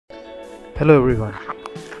Hello everyone.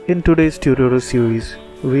 In today's tutorial series,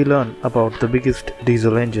 we learn about the biggest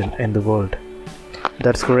diesel engine in the world.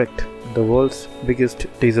 That's correct, the world's biggest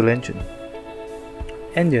diesel engine.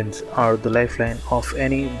 Engines are the lifeline of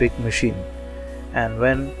any big machine, and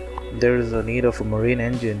when there is a need of a marine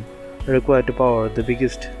engine required to power the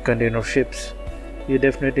biggest container ships, you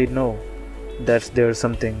definitely know that there's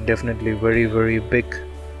something definitely very big.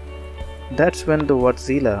 That's when the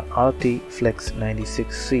Wärtsilä RT Flex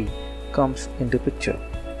 96C comes into picture.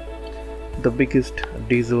 The biggest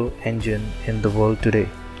diesel engine in the world today.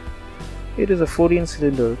 It is a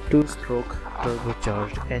 14-cylinder 2-stroke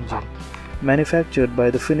turbocharged engine manufactured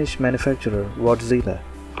by the Finnish manufacturer Wärtsilä.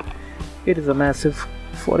 It is a massive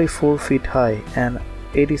 44 feet high and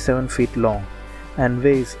 87 feet long and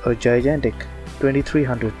weighs a gigantic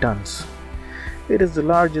 2300 tons. It is the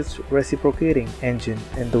largest reciprocating engine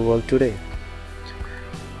in the world today.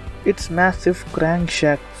 Its massive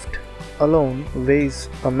crankshaft alone weighs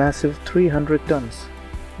a massive 300 tons.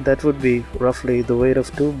 That would be roughly the weight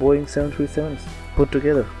of 2 Boeing 737s put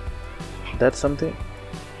together. That's something.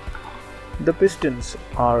 The pistons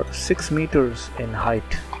are 6 meters in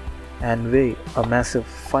height and weigh a massive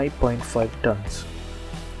 5.5 tons.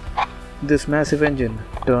 This massive engine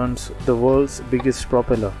turns the world's biggest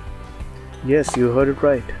propeller. Yes, you heard it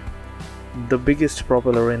right. The biggest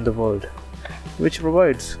propeller in the world, which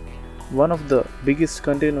provides one of the biggest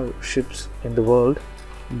container ships in the world,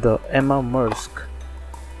 the Emma Maersk,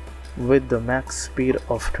 with the max speed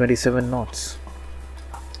of 27 knots.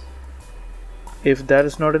 If that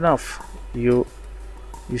is not enough, you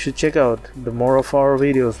should check out the more of our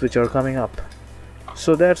videos which are coming up.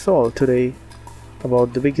 So that's all today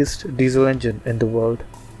about the biggest diesel engine in the world.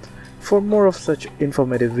 For more of such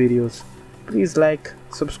informative videos, please like,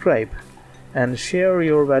 subscribe and share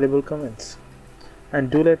your valuable comments. And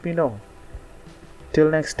do let me know. Till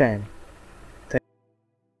next time.